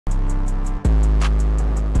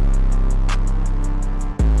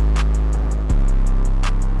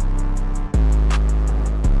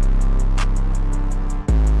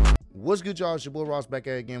What's good, y'all? It's your boy Ross back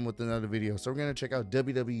at again with another video. So we're gonna check out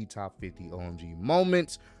WWE Top 50 OMG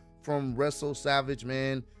moments from Wrestle Savage,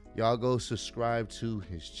 man. Y'all go subscribe to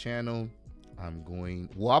his channel. I've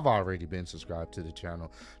already been subscribed to the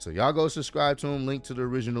channel, so y'all go subscribe to him. Link to the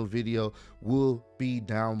original video will be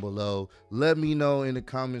down below. Let me know in the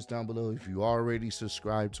comments down below if you already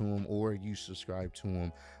subscribed to him or you subscribed to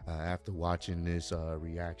him after watching this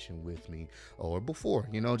reaction with me or before.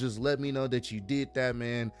 You know, just let me know that you did that,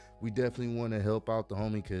 man. We definitely want to help out the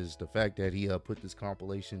homie, because the fact that he put this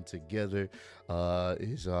compilation together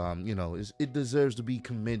is you know, it deserves to be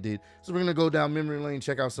commended. So we're gonna go down memory lane,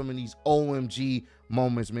 check out some of these OMG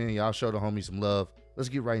moments, man. Y'all show the homie some love. Let's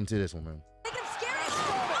get right into this one, man.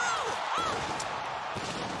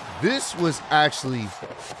 This was actually,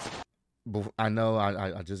 I know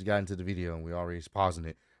I just got into the video and we already pausing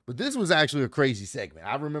it, but this was actually a crazy segment.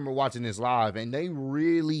 I remember watching this live and they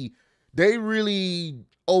really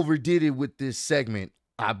overdid it with this segment.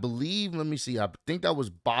 I believe, let me see, I think that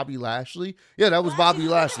was Bobby Lashley. Yeah, that was Bobby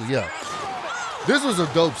Lashley, yeah. This was a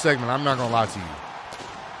dope segment, I'm not gonna lie to you.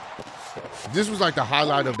 This was like the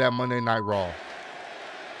highlight of that Monday Night Raw.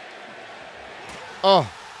 Oh,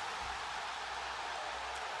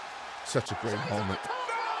 such a great moment.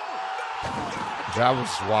 That was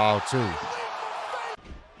wild too.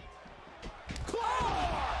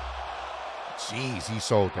 Jeez, he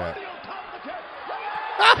sold that.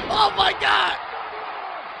 Oh my God.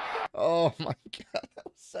 Oh my God. That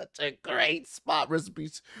was such a great spot.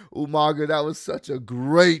 Recipes Umaga. That was such a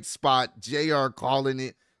great spot. JR calling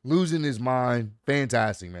it, losing his mind.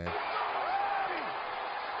 Fantastic, man.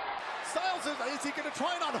 Styles is he going to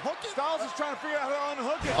try and unhook it? Styles is trying to figure out how to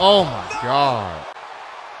unhook it. Oh my God.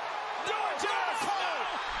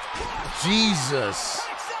 Jesus.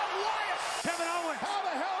 Kevin Owens. How the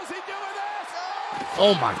hell is he doing this?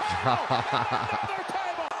 Oh my God.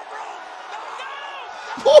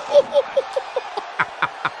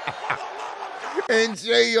 And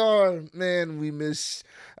JR, man, I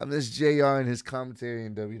miss JR and his commentary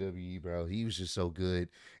in WWE, bro. He was just so good.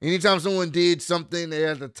 Anytime someone did something, they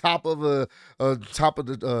at the top of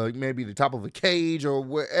maybe the top of a cage or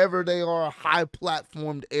wherever they are, a high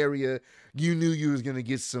platformed area, you knew you was gonna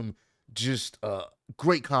get some just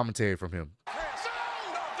great commentary from him.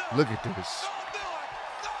 Look at this.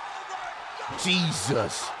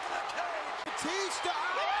 Jesus.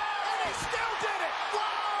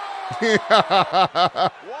 Watch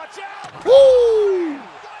out! Woo! Right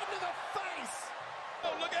to the face. Oh,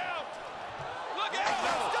 look out! Look out!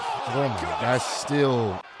 Oh my God, that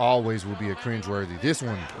still always will be a cringeworthy. This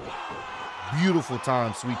one, beautiful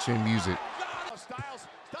time, sweet chin music. Styles,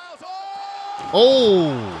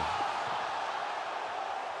 Oh!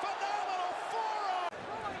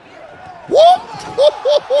 Whoop!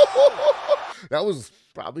 That was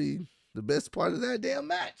probably the best part of that damn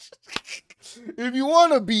match. If you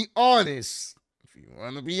want to be honest,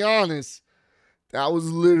 that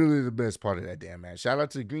was literally the best part of that damn match. Shout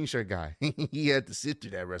out to the green shirt guy. He had to sit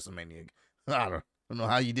through that WrestleMania. I don't know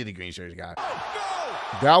how you did it, green shirt guy.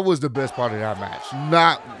 That was the best part of that match.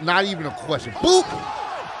 Not even a question. Boop!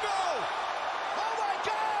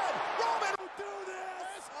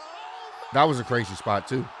 That was a crazy spot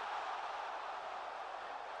too.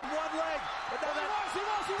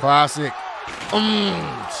 Classic.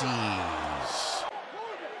 Jeez.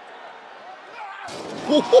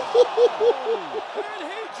 This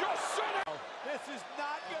is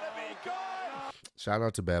not gonna be good. Shout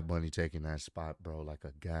out to Bad Bunny taking that spot, bro, like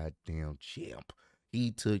a goddamn champ.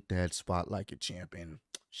 He took that spot like a champ, and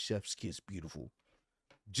chef's kiss, beautiful.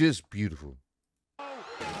 Just beautiful. Oh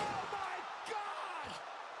my God!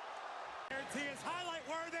 Guarantee is highlight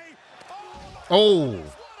worthy. Oh,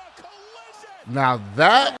 now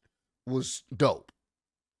that was dope.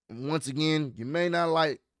 Once again, you may not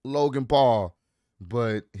like Logan Paul,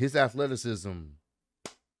 but his athleticism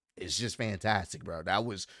is just fantastic, bro. That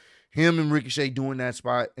was him and Ricochet doing that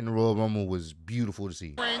spot in the Royal Rumble was beautiful to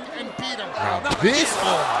see. Now this,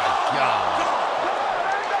 oh my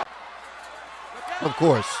God. Of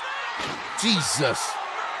course. Jesus.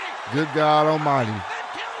 Good God Almighty.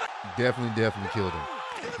 Definitely killed him.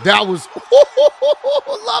 That was,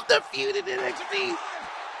 love the feud in NXT.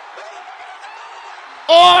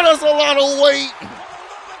 Oh, that's a lot of weight.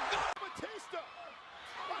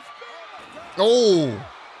 Oh.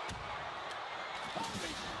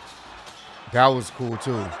 That was cool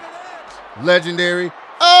too. Legendary.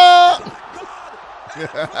 Oh.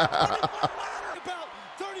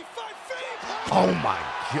 Oh my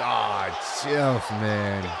God, Jeff,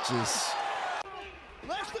 man. Just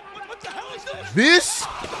this.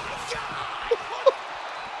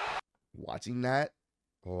 Watching that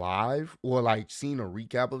live or like seen a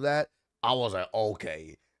recap of that, I was like,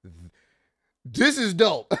 okay, this is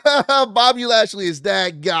dope. Bobby Lashley is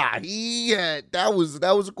that guy. That was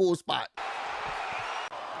a cool spot.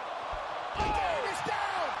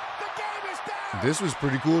 This was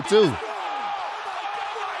pretty cool too.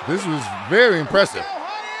 This was very impressive.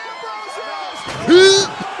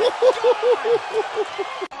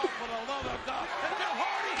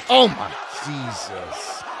 Oh my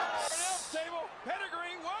Jesus.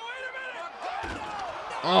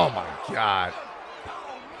 Oh my God.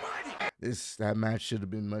 That match should have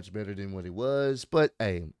been much better than what it was, but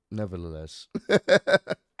hey, nevertheless.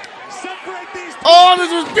 Oh,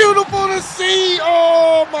 this was beautiful to see.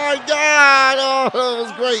 Oh my God. Oh, that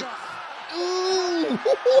was great. Ooh.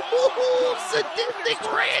 Sadistic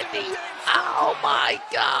Randy. Oh my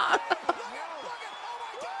God.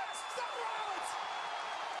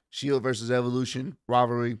 Shield versus Evolution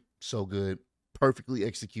rivalry, so good, perfectly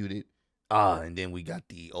executed. And then we got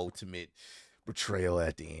the ultimate betrayal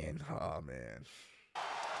at the end. Oh man.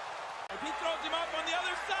 If he throws him up on the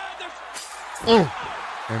other side,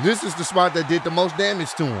 And this is the spot that did the most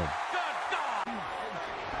damage to him.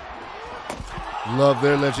 Love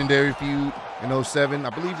their legendary feud in 07. I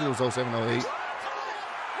believe it was 07, 08.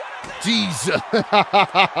 Jesus.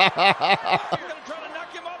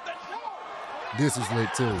 This is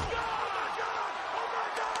lit too.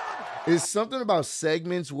 It's something about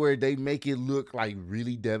segments where they make it look like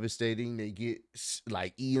really devastating. They get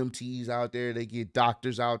like EMTs out there, they get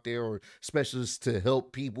doctors out there or specialists to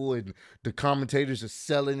help people, and the commentators are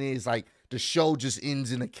selling it. It's like the show just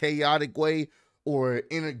ends in a chaotic way or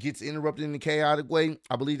gets interrupted in a chaotic way.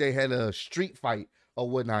 I believe they had a street fight or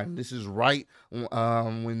whatnot, and this is right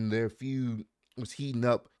when their feud was heating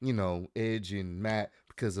up, you know, Edge and Matt,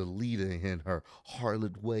 because of Lita and her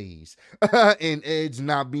harlot ways and Edge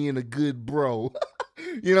not being a good bro.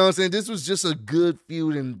 You know what I'm saying? This was just a good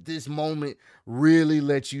feud, and this moment really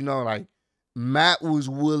let you know, like, Matt was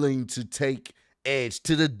willing to take Edge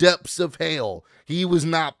to the depths of hell. He was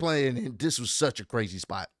not playing, and this was such a crazy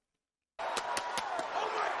spot.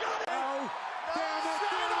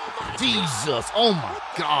 Jesus, oh my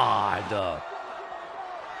God.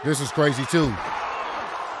 This is crazy too.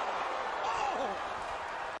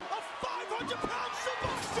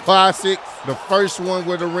 Classic, the first one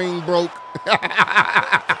where the ring broke.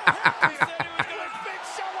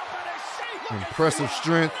 Impressive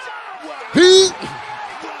strength.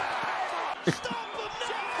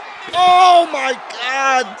 Oh my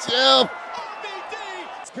God, Jeff.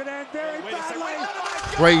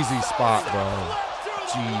 Crazy spot, bro.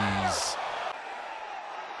 Jeez.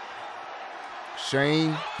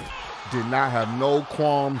 Shane did not have no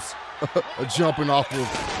qualms jumping off of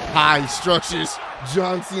high structures.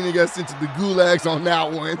 John Cena got sent to the gulags on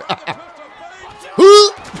that one.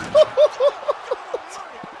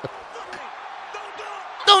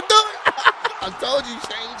 Don't do it. I told you,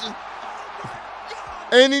 Shane. Just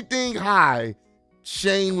anything high,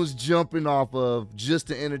 Shane was jumping off of just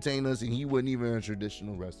to entertain us, and he wasn't even a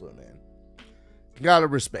traditional wrestler, man. Gotta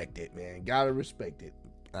respect it, man. Gotta respect it.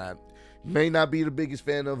 May not be the biggest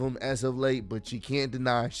fan of him as of late, but you can't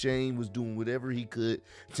deny Shane was doing whatever he could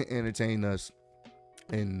to entertain us.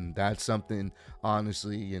 And that's something,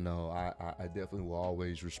 honestly, you know, I definitely will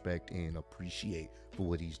always respect and appreciate for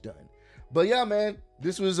what he's done. But yeah, man,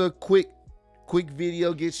 this was a quick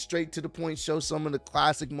video, get straight to the point, show some of the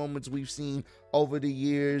classic moments we've seen over the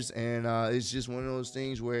years. And it's just one of those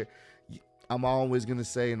things where I'm always going to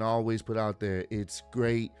say and always put out there, it's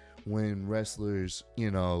great when wrestlers,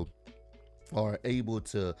 you know, are able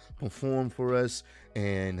to perform for us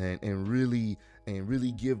and really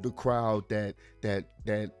give the crowd that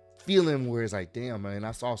feeling where it's like, damn, man,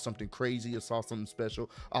 I saw something crazy, I saw something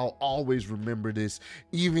special. I'll always remember this,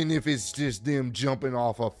 even if it's just them jumping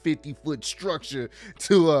off a 50-foot structure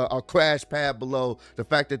to a crash pad below. The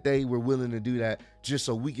fact that they were willing to do that just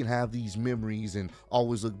so we can have these memories and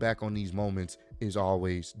always look back on these moments is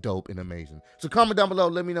always dope and amazing. So comment down below,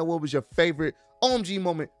 let me know what was your favorite OMG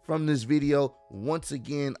moment from this video. Once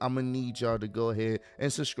again, I'm gonna need y'all to go ahead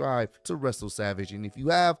and subscribe to Wrestle Savage, and if you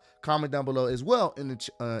have, comment down below as well in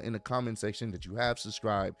the comment section that you have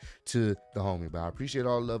subscribed to the homie. But I appreciate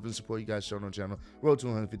all the love and support you guys showing on the channel. Road to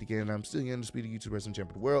 150K, and I'm still the undisputed YouTube wrestling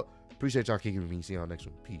champion of the world. Appreciate y'all kicking with me. See y'all next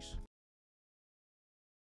one. Peace.